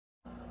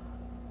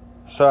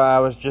So I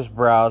was just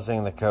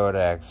browsing the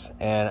codex,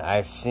 and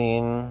I've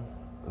seen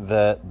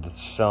that the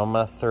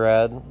Soma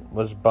thread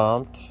was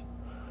bumped.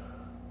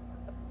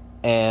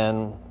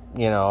 And,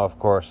 you know, of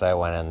course I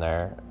went in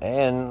there.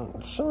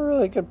 And some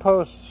really good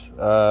posts,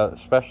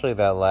 especially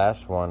that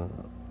last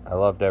one. I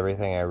loved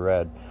everything I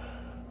read.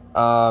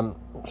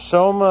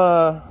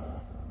 Soma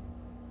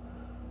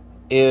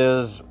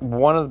is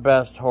one of the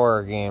best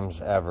horror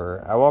games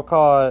ever. I won't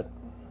call it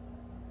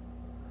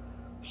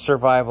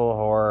survival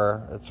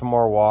horror. It's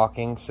more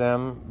walking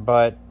sim,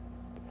 but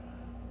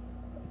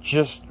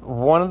just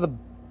one of the...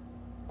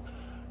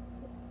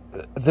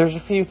 There's a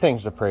few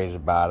things to praise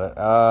about it.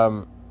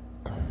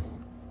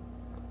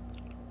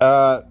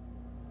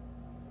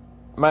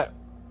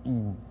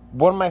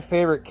 One of my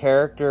favorite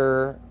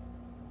character,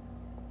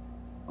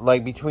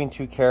 like between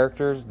two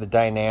characters, the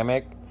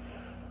dynamic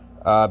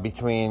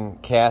between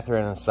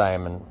Catherine and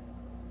Simon,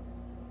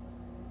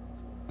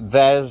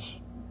 that is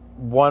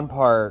one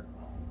part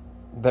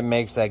that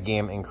makes that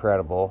game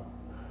incredible.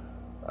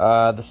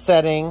 The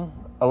setting,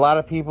 a lot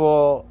of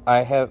people,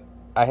 I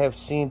have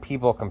seen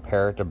people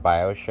compare it to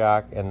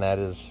BioShock, and that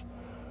is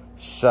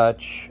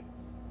such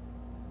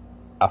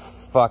a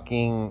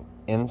fucking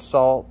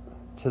insult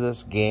to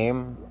this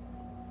game.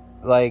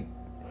 Like,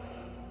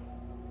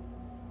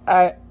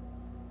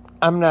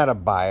 I'm not a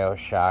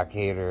BioShock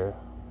hater,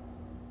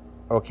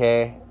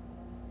 okay?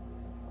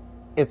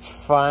 It's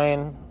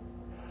fine,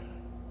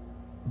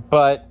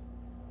 but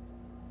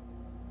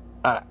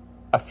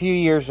a few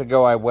years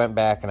ago I went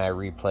back and I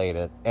replayed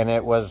it, and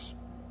it was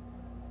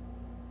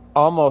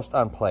almost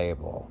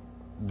unplayable.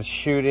 The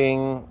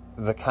shooting,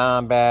 the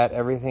combat,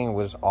 everything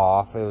was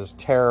off. It was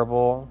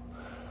terrible.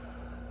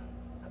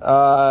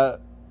 That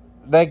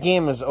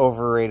game is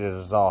overrated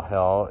as all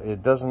hell.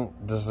 It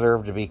doesn't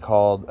deserve to be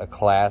called a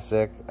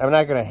classic. I'm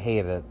not going to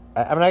hate it.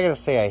 I'm not going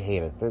to say I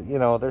hate it. You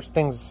know, there's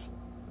things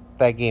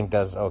that game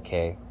does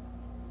okay.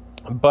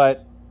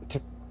 But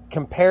to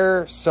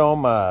compare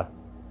Soma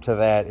to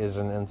that is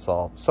an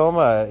insult.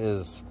 Soma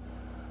is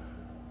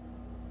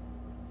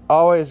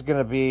always going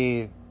to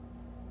be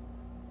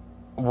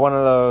one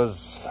of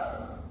those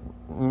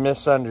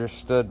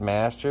misunderstood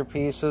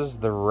masterpieces.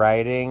 The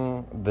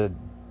writing, the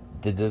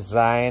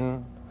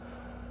design,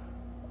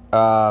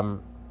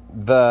 the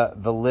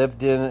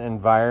lived-in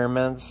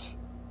environments.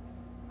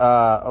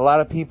 A lot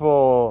of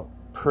people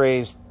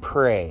praise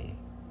Prey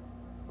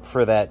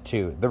for that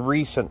too. The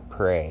recent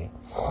Prey.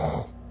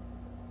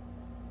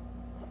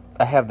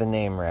 I have the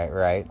name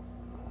right?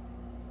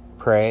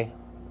 Prey.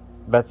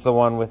 That's the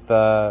one with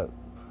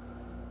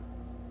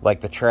like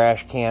the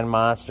trash can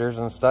monsters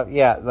and stuff.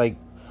 Yeah, like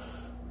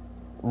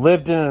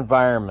lived-in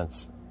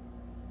environments.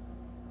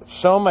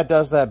 Soma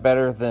does that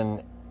better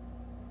than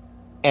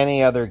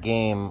any other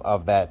game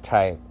of that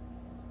type,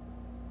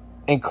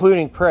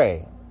 including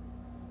Prey.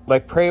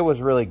 Like, Prey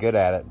was really good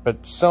at it,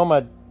 but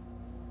Soma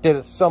did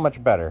it so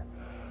much better.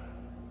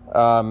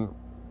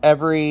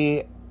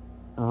 Every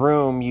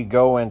room you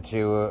go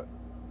into,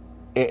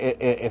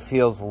 it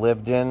feels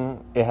lived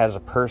in. It has a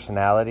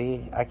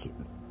personality.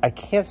 I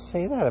can't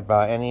say that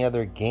about any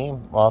other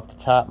game off the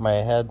top of my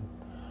head.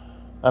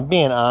 I'm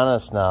being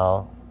honest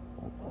now.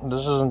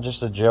 This isn't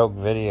just a joke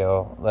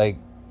video. Like,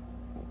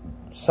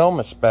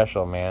 Soma's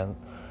special, man.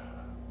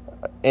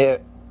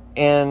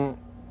 And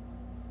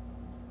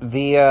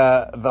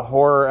the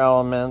horror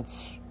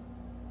elements,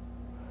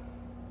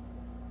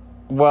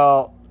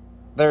 well,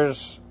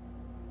 there's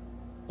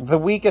the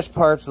weakest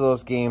parts of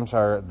those games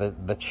are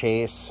the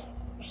chase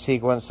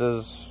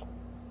sequences,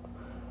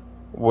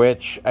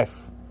 which I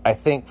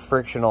think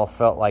Frictional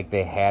felt like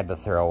they had to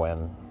throw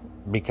in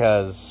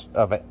because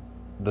of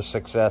the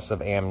success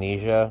of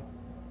Amnesia.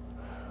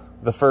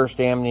 The first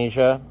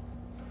Amnesia,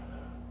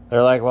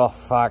 they're like, well,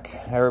 fuck,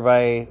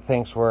 everybody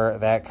thinks we're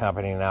that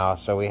company now,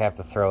 so we have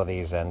to throw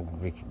these in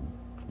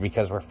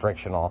because we're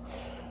Frictional.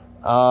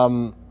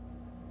 Those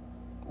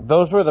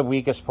were the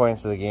weakest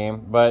points of the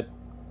game, but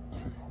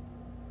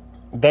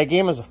that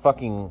game is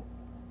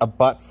a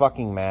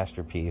butt-fucking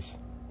masterpiece.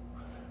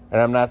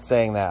 And I'm not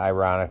saying that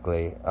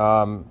ironically.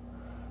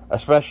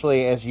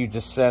 Especially as you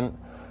descend.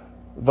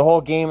 The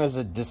whole game is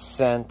a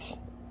descent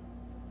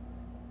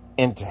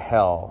into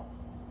hell,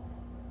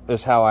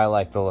 is how I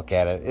like to look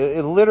at it.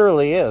 It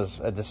literally is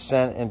a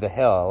descent into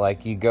hell.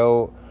 Like,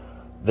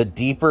 the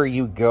deeper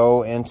you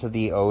go into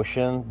the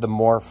ocean, the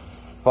more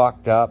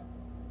fucked up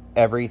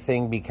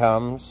everything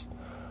becomes.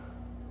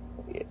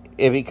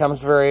 It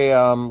becomes very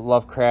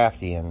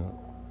Lovecraftian.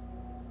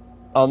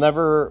 I'll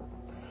never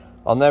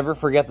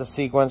forget the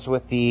sequence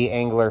with the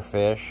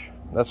anglerfish.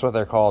 That's what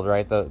they're called,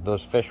 right?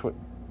 Those fish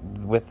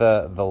with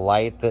the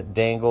light that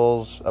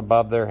dangles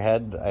above their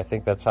head. I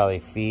think that's how they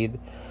feed.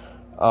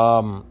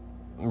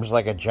 There's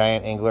like a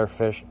giant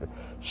anglerfish.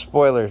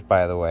 Spoilers,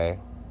 by the way.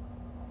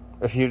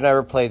 If you've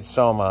never played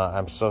Soma,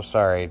 I'm so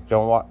sorry.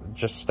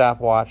 Just stop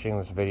watching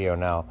this video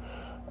now.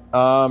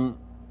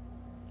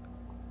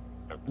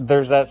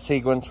 There's that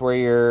sequence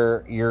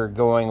where you're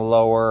going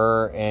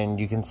lower and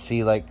you can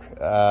see like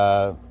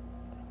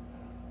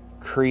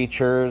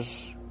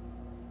creatures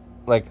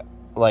like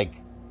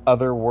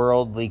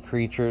otherworldly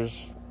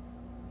creatures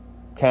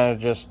kind of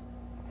just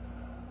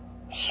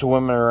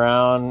swimming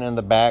around in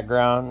the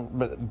background,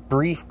 but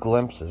brief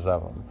glimpses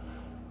of them.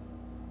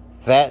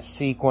 That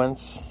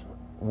sequence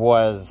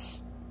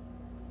was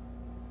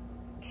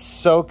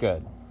so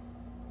good.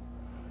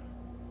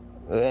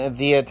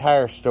 The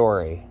entire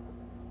story.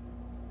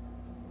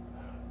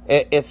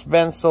 It's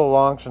been so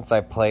long since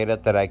I played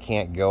it that I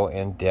can't go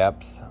in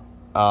depth.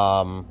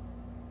 But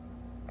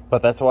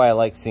that's why I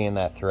like seeing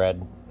that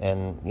thread.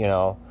 And, you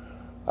know,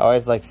 I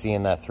always like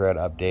seeing that thread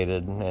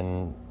updated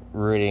and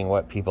reading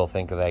what people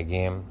think of that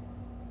game.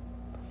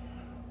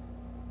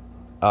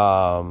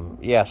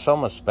 Yeah,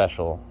 Soma's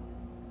special.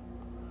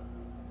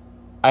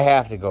 I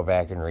have to go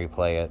back and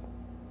replay it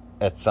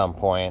at some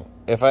point.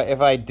 If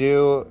I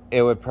do,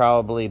 it would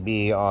probably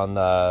be on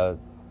the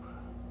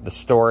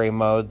story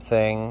mode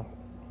thing.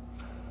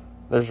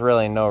 There's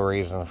really no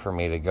reason for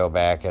me to go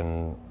back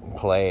and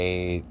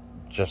play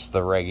just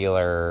the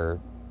regular,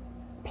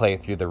 play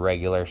through the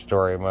regular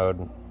story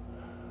mode.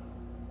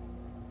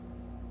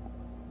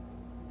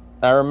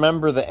 I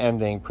remember the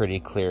ending pretty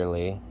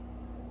clearly.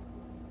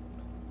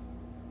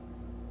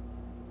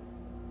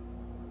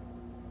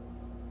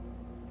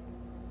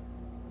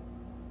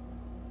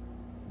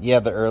 Yeah,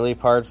 the early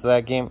parts of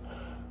that game.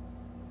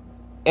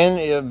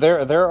 And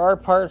there are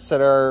parts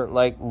that are,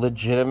 like,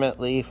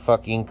 legitimately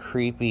fucking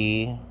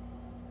creepy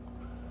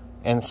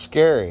and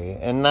scary.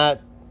 And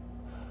not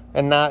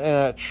in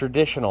a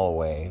traditional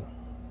way.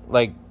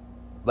 Like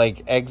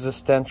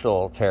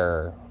existential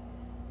terror.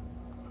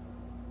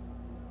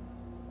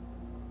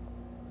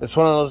 It's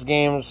one of those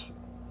games...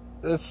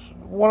 It's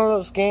one of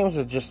those games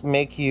that just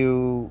make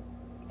you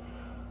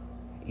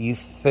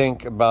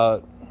think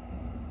about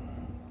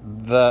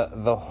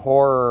the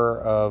horror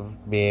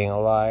of being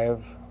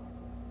alive.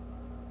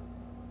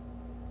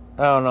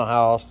 I don't know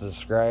how else to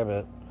describe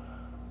it.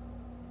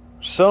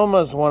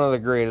 Soma's one of the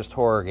greatest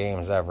horror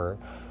games ever.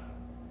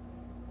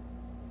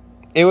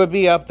 It would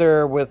be up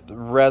there with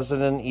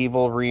Resident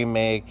Evil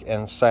Remake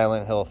and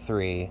Silent Hill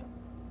 3.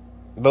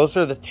 Those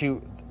are the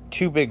two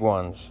big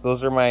ones.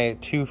 Those are my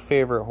two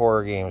favorite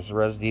horror games.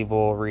 Resident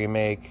Evil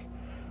Remake,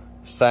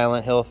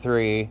 Silent Hill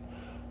 3.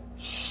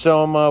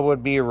 Soma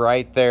would be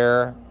right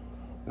there.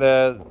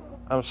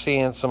 I'm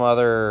seeing some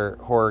other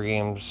horror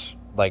games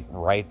like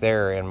right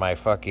there in my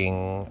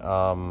fucking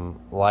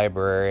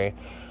library.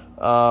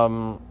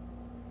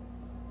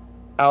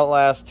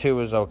 Outlast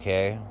 2 is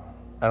okay.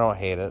 I don't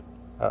hate it.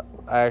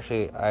 I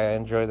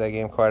enjoyed that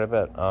game quite a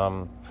bit.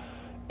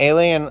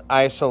 Alien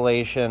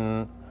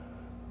Isolation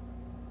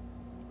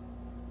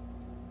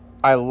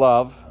I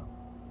love,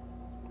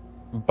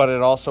 but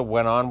it also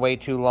went on way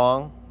too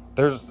long.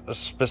 There's a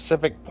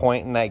specific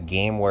point in that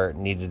game where it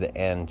needed to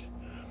end.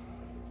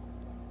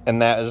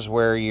 And that is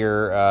where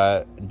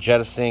you're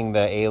jettisoning the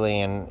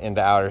alien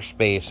into outer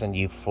space and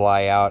you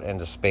fly out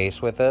into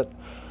space with it.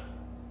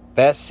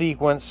 That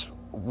sequence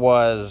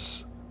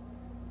was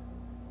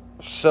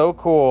so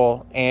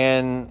cool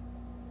and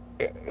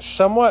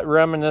somewhat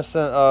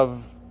reminiscent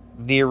of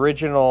the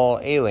original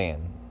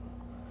Alien.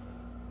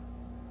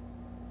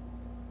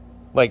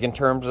 Like in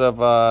terms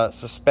of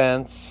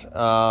suspense,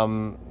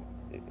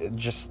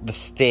 just the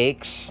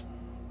stakes.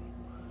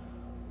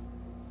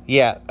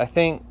 Yeah, I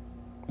think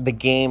the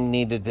game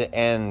needed to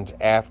end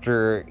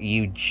after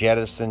you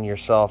jettison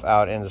yourself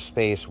out into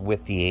space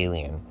with the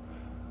alien.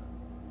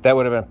 That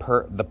would have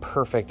been the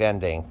perfect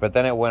ending. But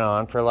then it went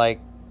on for like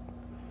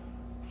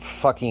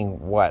fucking,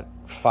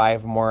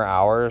 5 more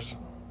hours?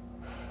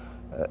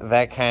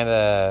 That kind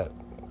of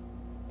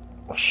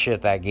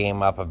shit that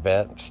game up a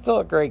bit. Still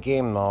a great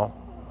game though.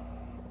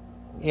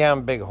 Yeah, I'm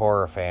a big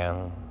horror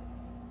fan.